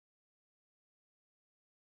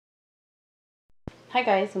Hi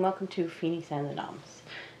guys, and welcome to Phoenix and the Noms.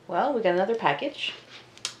 Well, we got another package.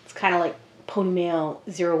 It's kind of like pony mail,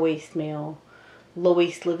 zero waste mail, low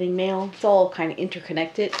waste living mail. It's all kind of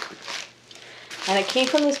interconnected. And it came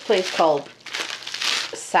from this place called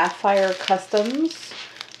Sapphire Customs.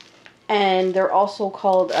 And they're also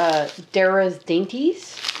called Dara's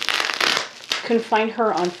Dainties. You can find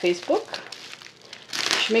her on Facebook.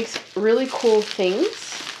 She makes really cool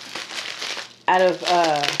things out of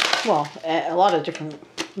well, a lot of different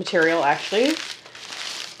material actually,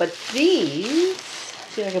 but these,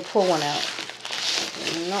 see if I can pull one out.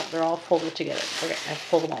 Nope, they're all folded together. Okay, I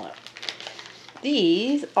pulled them all out.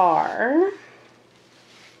 These are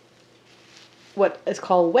what is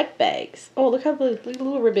called wet bags. Oh, look how the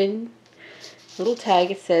little ribbon, little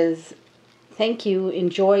tag. It says, "Thank you.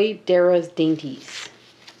 Enjoy Dara's Dainties."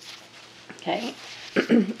 Okay,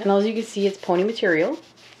 and as you can see, it's pony material.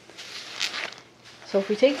 So if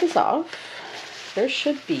we take this off, there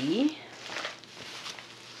should be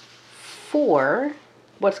 4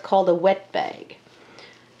 what's called a wet bag.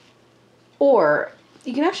 Or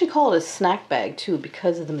you can actually call it a snack bag too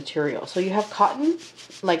because of the material. So you have cotton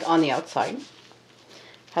like on the outside,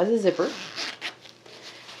 has a zipper,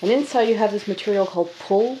 and inside you have this material called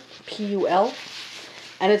pull, P-U-L,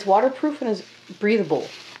 and it's waterproof and is breathable.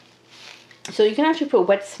 So you can actually put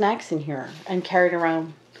wet snacks in here and carry it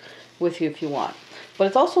around with you if you want. But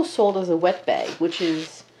it's also sold as a wet bag, which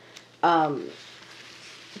is,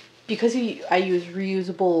 because I use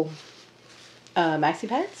reusable maxi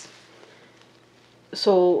pads.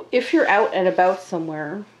 So if you're out and about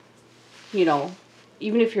somewhere, you know,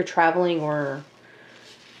 even if you're traveling or,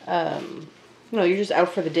 you know, you're just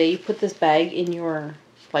out for the day, you put this bag in your,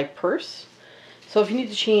 like, purse. So if you need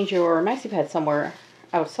to change your maxi pad somewhere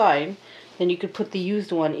outside, then you could put the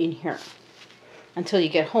used one in here until you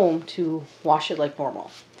get home to wash it like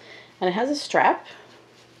normal. And it has a strap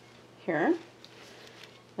here,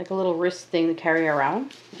 like a little wrist thing to carry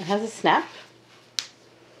around. It has a snap.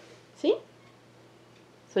 See?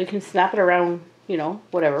 So you can snap it around, you know,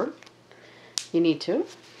 whatever you need to.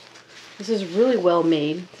 This is really well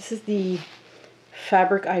made. This is the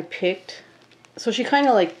fabric I picked. So she kind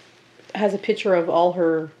of like has a picture of all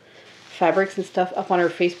her fabrics and stuff up on her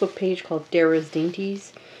Facebook page called Dara's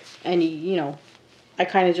Dainties. And you know, I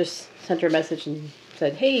kind of just sent her a message and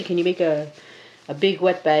said, hey, can you make a big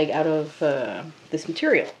wet bag out of this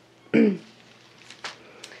material? And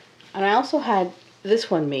I also had this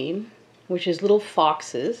one made, which is little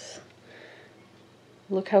foxes.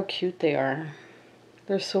 Look how cute they are.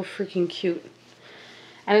 They're so freaking cute.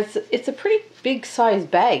 And it's a pretty big size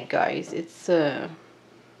bag, guys. It's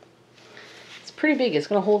pretty big. It's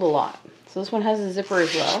going to hold a lot. So this one has a zipper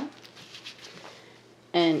as well.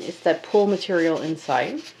 And it's that pull material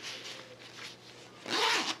inside.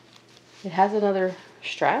 It has another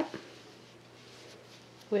strap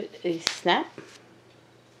with a snap. You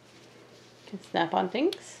can snap on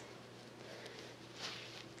things.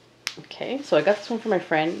 Okay, so I got this one for my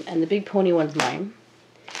friend, and the big pony one's mine.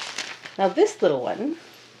 Now this little one,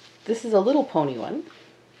 this is a little pony one.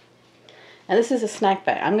 And this is a snack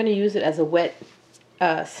bag. I'm going to use it as a wet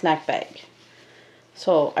snack bag.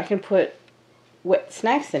 So I can put wet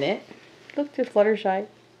snacks in it. Look, there's Fluttershy.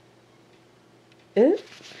 And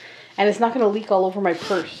it's not going to leak all over my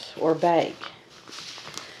purse or bag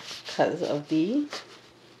because of the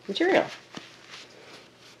material.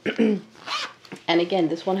 And again,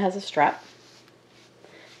 this one has a strap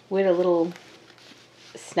with a little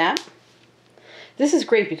snap. This is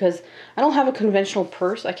great because I don't have a conventional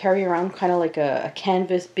purse. I carry around kind of like a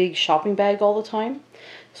canvas big shopping bag all the time.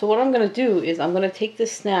 So what I'm going to do is I'm going to take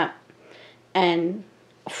this snap and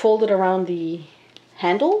fold it around the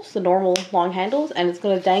handles, the normal long handles, and it's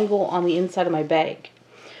going to dangle on the inside of my bag.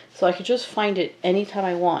 So I could just find it anytime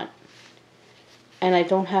I want. And I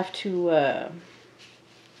don't have to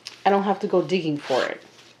go digging for it.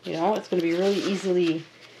 You know, it's going to be really easily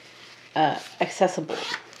accessible.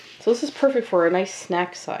 So this is perfect for a nice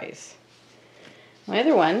snack size. My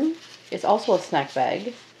other one is also a snack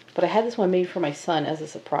bag, but I had this one made for my son as a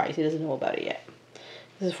surprise. He doesn't know about it yet.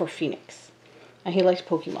 This is for Phoenix. And he likes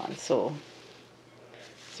Pokemon, so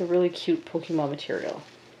it's a really cute Pokemon material.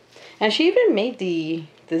 And she even made the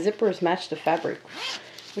zippers match the fabric,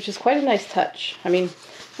 which is quite a nice touch. I mean,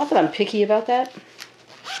 not that I'm picky about that,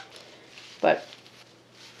 but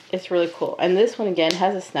it's really cool. And this one, again,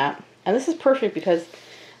 has a snap. And this is perfect because,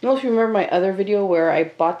 I don't know if you remember my other video where I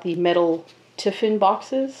bought the metal tiffin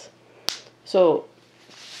boxes. So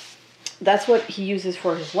that's what he uses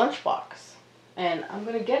for his lunchbox. And I'm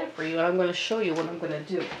going to get it for you, and I'm going to show you what I'm going to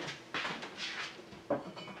do.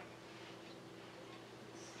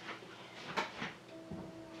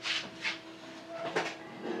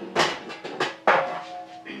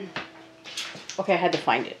 Okay, I had to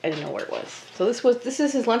find it. I didn't know where it was. So this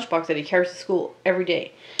is his lunchbox that he carries to school every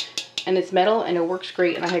day. And it's metal and it works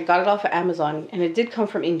great. And I had got it off of Amazon and it did come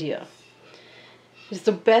from India. It's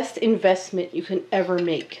the best investment you can ever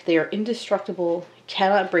make. They are indestructible. You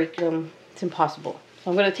cannot break them. It's impossible. So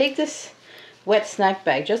I'm going to take this wet snack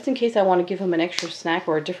bag just in case I want to give him an extra snack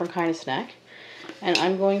or a different kind of snack. And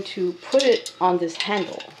I'm going to put it on this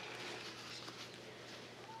handle.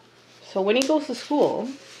 So when he goes to school,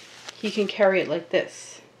 he can carry it like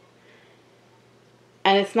this.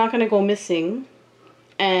 And it's not going to go missing.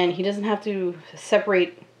 And he doesn't have to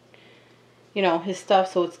separate, you know, his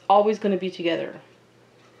stuff. So it's always going to be together.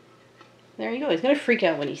 There you go. He's going to freak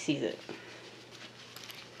out when he sees it.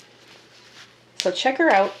 So check her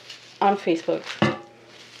out on Facebook.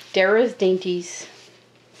 Dara's Dainties.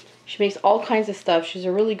 She makes all kinds of stuff. She's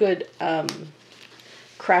a really good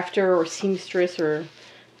crafter or seamstress or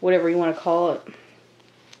whatever you want to call it.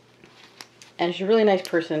 And she's a really nice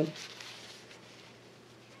person.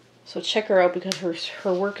 So check her out because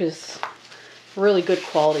her work is really good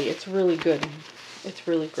quality. It's really good. It's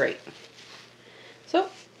really great. So,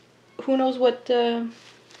 who knows what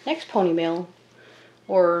next pony mail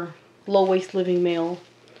or low waist living mail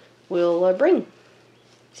will bring.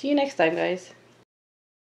 See you next time, guys.